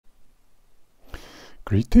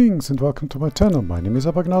Greetings and welcome to my channel. My name is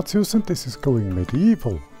Ignatius and this is Going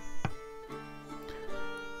Medieval.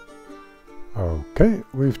 Okay,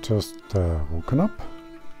 we've just woken up.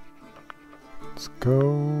 Let's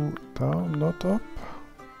go down, not up.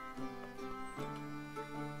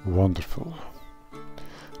 Wonderful.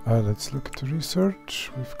 Let's look at the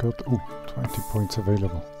research. We've got 20 points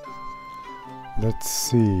available. Let's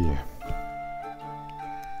see.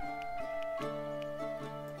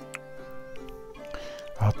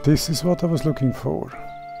 This is what I was looking for.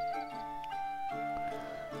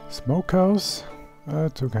 Smokehouse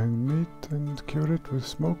to hang meat and cure it with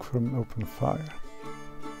smoke from open fire.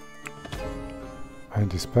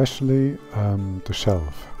 And especially the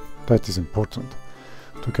shelf. That is important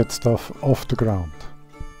to get stuff off the ground.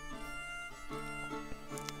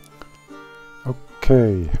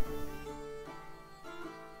 Okay.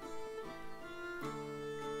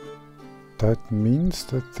 That means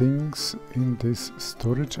that things in this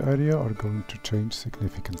storage area are going to change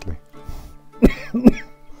significantly.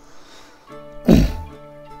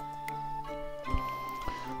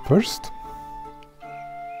 First,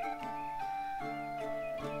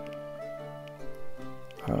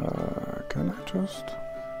 can I just?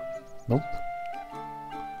 Nope.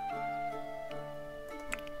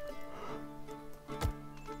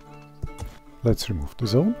 Let's remove the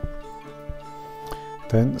zone.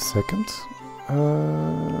 Then second,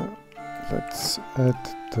 let's add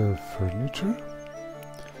the furniture.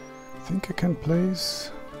 I think I can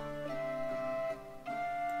place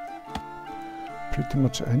pretty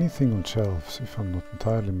much anything on shelves if I'm not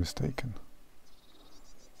entirely mistaken.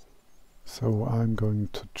 So I'm going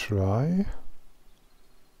to try.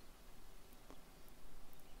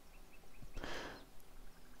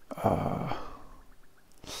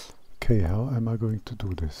 Okay, how am I going to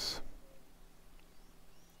do this?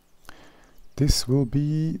 This will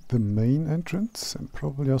be the main entrance and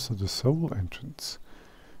probably also the sole entrance,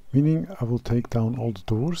 meaning I will take down all the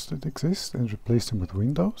doors that exist and replace them with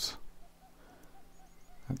windows.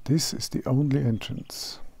 And this is the only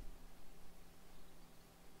entrance.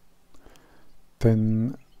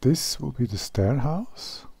 Then this will be the stair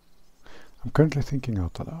house. I'm currently thinking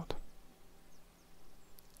out loud.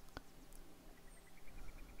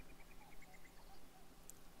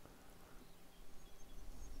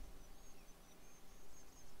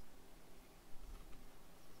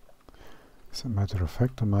 As a matter of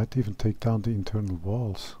fact, I might even take down the internal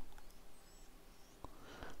walls.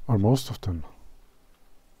 Or most of them.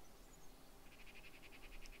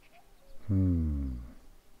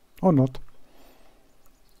 Or not.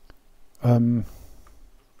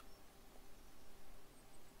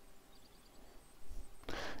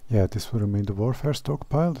 Yeah, this will remain the warfare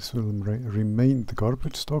stockpile, this will remain the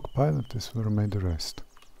garbage stockpile, and this will remain the rest.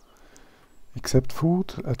 Except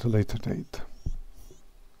food at a later date.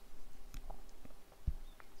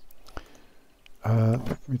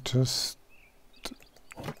 Let me just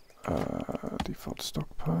default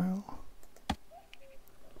stockpile.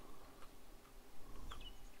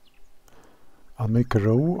 I'll make a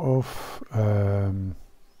row of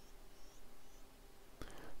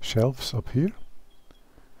shelves up here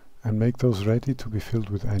and make those ready to be filled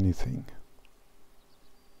with anything.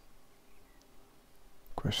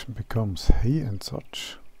 Question becomes hay and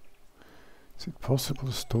such. Is it possible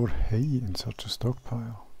to store hay in such a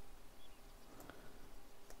stockpile?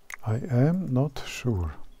 I am not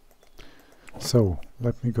sure. So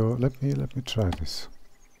let me try this.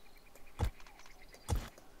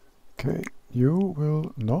 Okay, you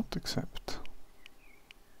will not accept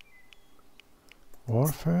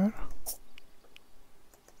warfare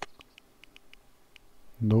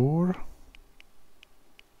nor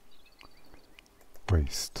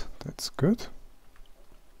waste. That's good.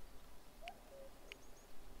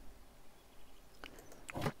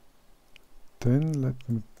 Then let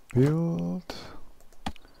me build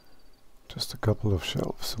just a couple of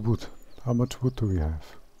shelves. Wood. How much wood do we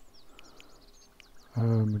have?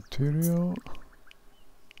 Material.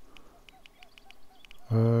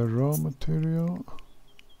 Raw material.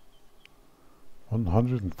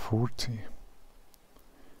 140.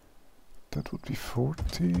 That would be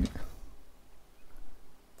 40.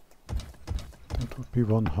 That would be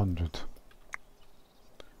 100.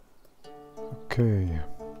 Okay.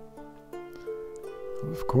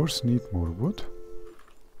 Of course, need more wood.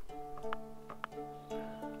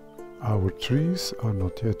 Our trees are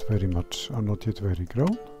not yet very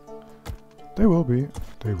grown. They will be.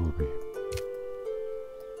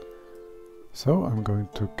 So I'm going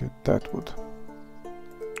to get that wood.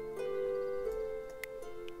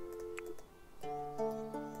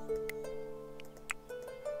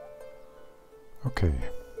 Okay.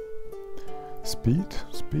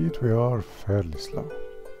 Speed, we are fairly slow.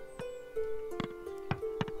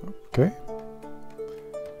 Okay.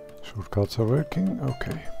 Shortcuts are working,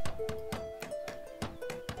 okay.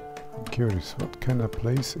 I'm curious, what can I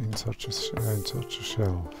place in such a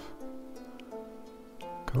shelf?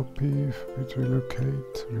 Copy, bit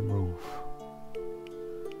relocate, remove.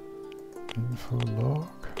 Info log.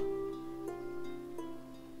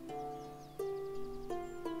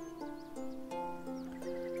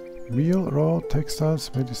 Meal, raw, textiles,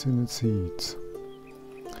 medicine and seeds.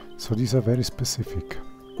 So these are very specific.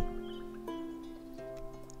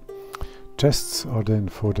 Chests are then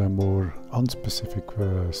for the more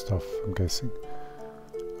unspecific stuff, I'm guessing.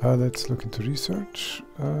 Let's look into research.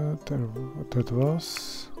 That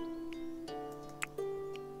was...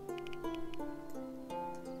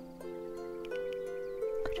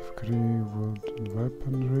 Category, wood and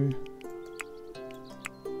weaponry.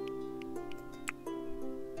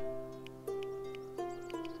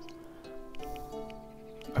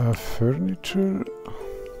 Furniture.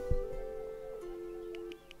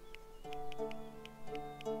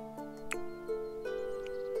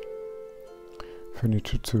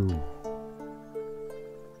 Furniture 2.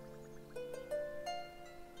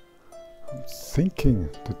 I'm thinking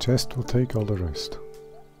the chest will take all the rest.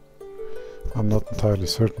 I'm not entirely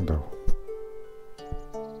certain though.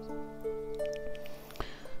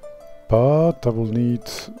 But I will need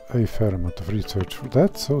a fair amount of research for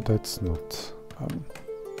that, so that's not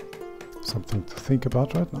something to think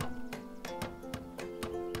about right now.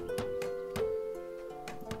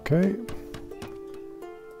 Okay.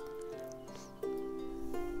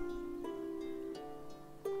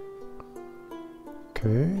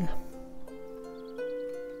 Okay.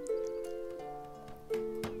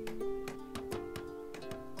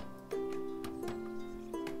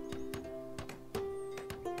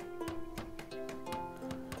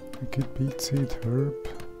 Get beet seed,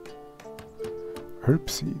 herb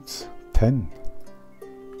seeds, 10.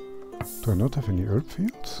 Do I not have any herb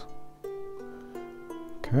fields?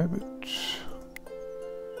 Cabbage.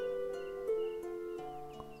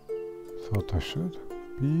 Thought I should.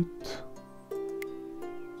 Beet.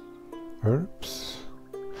 Herbs.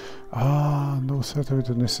 Ah, no set with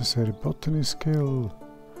the necessary botany skill.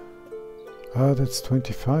 Ah, that's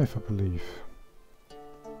 25, I believe.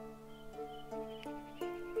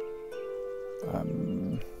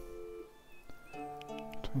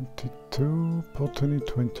 22, botany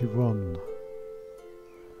 21.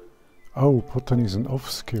 Oh, botany is an off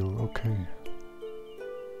skill, okay.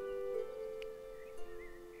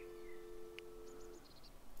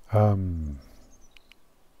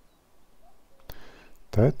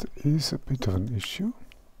 That is a bit of an issue.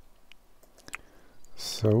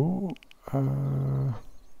 So,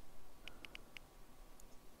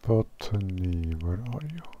 botany, where are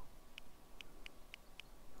you?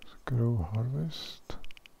 Grow, harvest.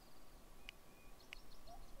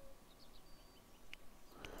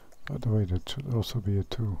 By the way, that should also be a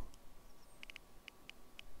 2.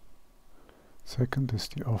 Second is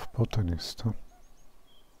the off botanist. Huh?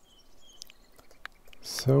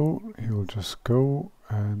 So he will just go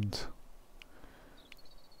and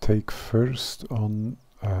take first on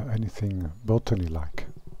anything botany-like.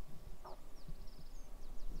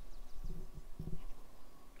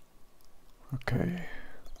 Okay.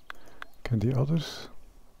 Can the others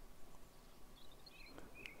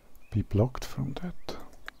be blocked from that?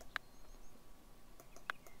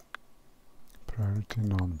 Priority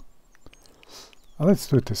none. Let's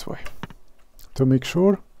do it this way to make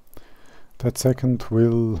sure that second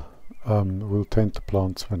will tend to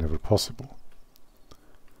plants whenever possible.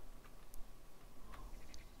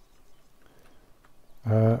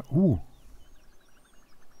 Ooh,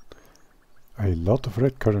 a lot of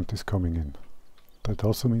red currant is coming in. That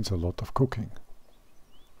also means a lot of cooking.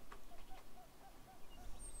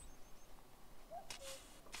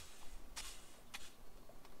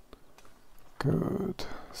 Good.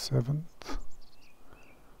 7th,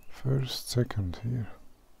 1st, 2nd here.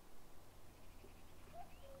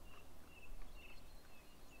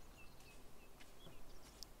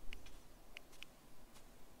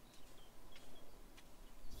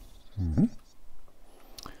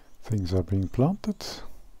 Things are being planted,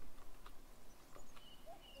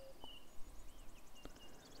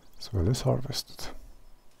 as well as harvested.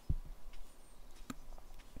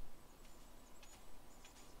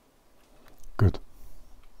 Good.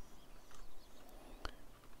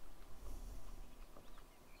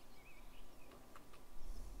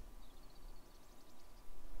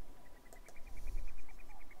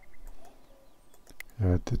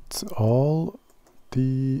 That's all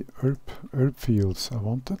the herb fields I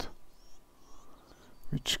wanted.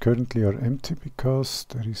 which currently are empty because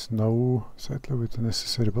there is no settler with the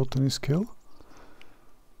necessary botany skill.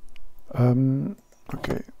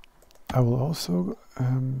 Okay, I will also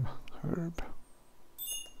herb.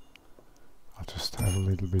 I'll just have a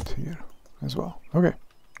little bit here as well. Okay.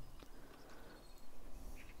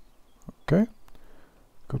 Okay.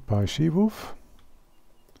 Goodbye, she-wolf.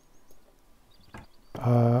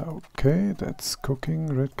 Okay, that's cooking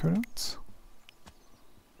red currants.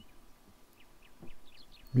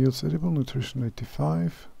 Meals edible, nutrition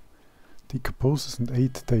 85. Decomposes in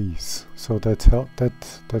 8 days. So that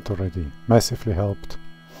already massively helped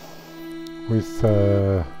with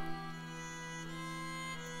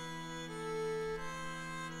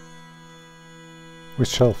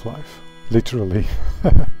shelf life, literally.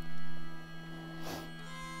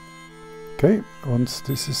 Okay, once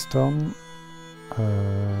this is done,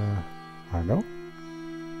 I know.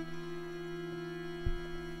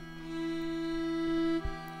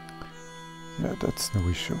 Yeah, that's no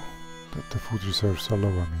issue. That the food reserves are low,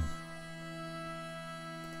 I mean.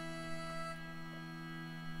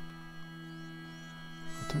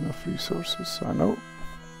 Not enough resources, I know.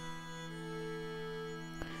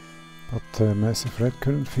 But the massive red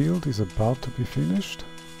currant field is about to be finished.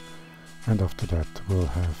 And after that we'll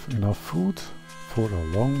have enough food for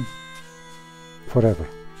forever,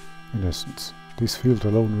 in essence. This field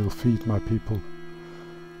alone will feed my people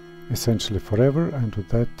essentially forever, and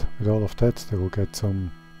with all of that, they will get a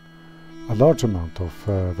large amount of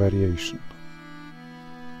variation.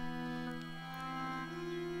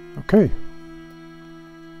 Okay.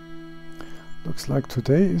 Looks like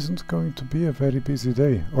today isn't going to be a very busy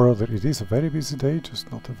day, or rather it is a very busy day,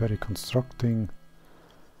 just not a very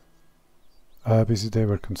busy day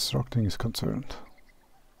where constructing is concerned.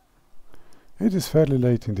 It is fairly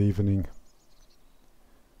late in the evening.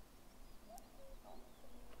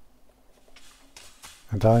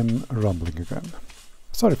 And I'm rumbling again.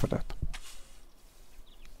 Sorry for that.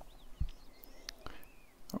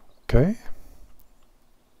 Okay.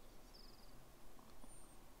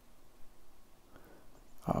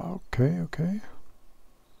 Okay.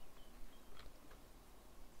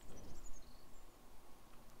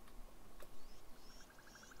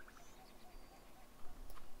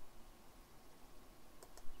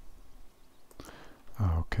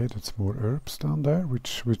 Okay, that's more herbs down there,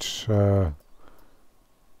 which I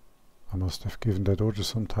must have given that order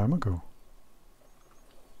some time ago.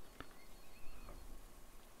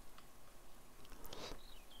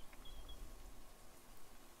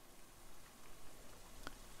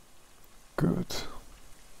 Good.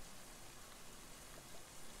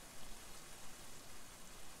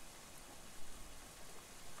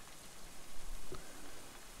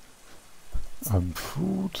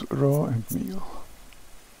 Food, raw and meal.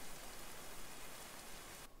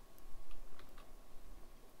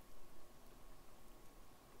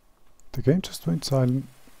 The game just went silent.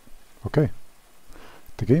 Okay.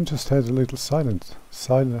 The game just had a little silent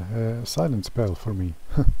spell for me.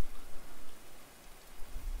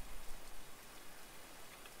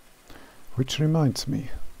 Which reminds me.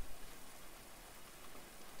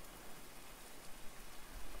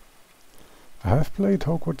 I have played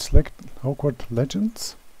Hogwarts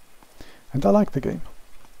Legends, and I like the game.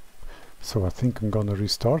 So I think I'm gonna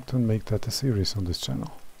restart and make that a series on this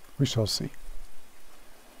channel. We shall see.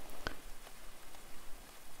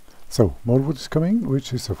 So, more wood is coming,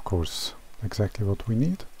 which is of course exactly what we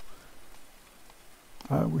need.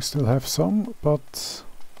 We still have some, but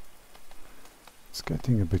it's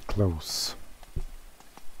getting a bit close.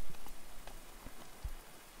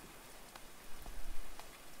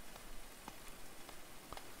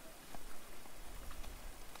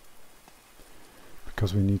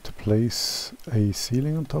 Because we need to place a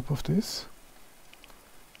ceiling on top of this.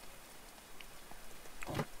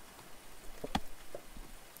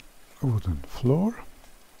 Wooden floor.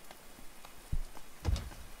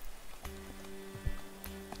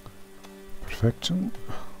 Perfection.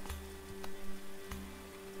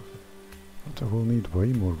 But I will need way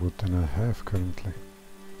more wood than I have currently.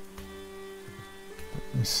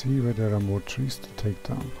 Let me see where there are more trees to take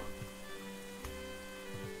down.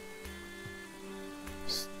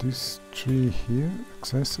 Is this tree here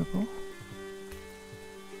accessible?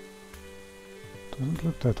 Doesn't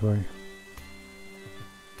look that way.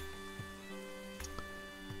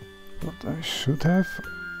 But I should have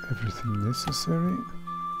everything necessary.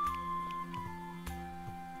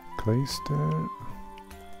 Place there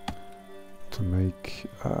to make.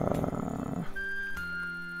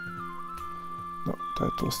 No,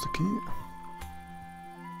 that was the key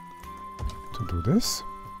to do this.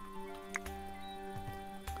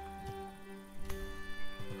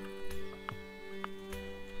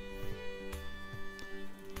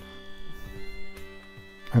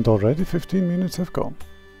 And already 15 minutes have gone.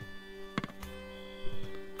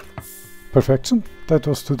 Perfection. That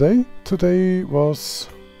was today. Today was...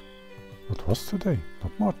 What was today?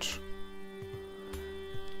 Not much.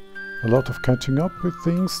 A lot of catching up with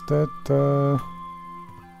things that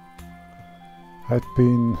had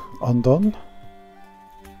been undone.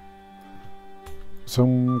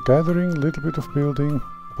 Some gathering, a little bit of building,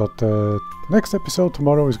 but next episode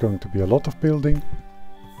tomorrow is going to be a lot of building.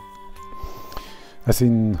 As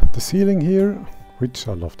in the ceiling here, which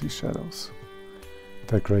I love these shadows.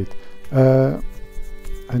 They're great. And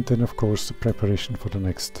then of course the preparation for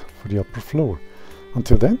the upper floor.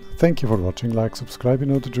 Until then, thank you for watching, like, subscribe, you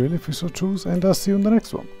know the drill if you so choose, and I'll see you in the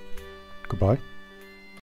next one. Goodbye.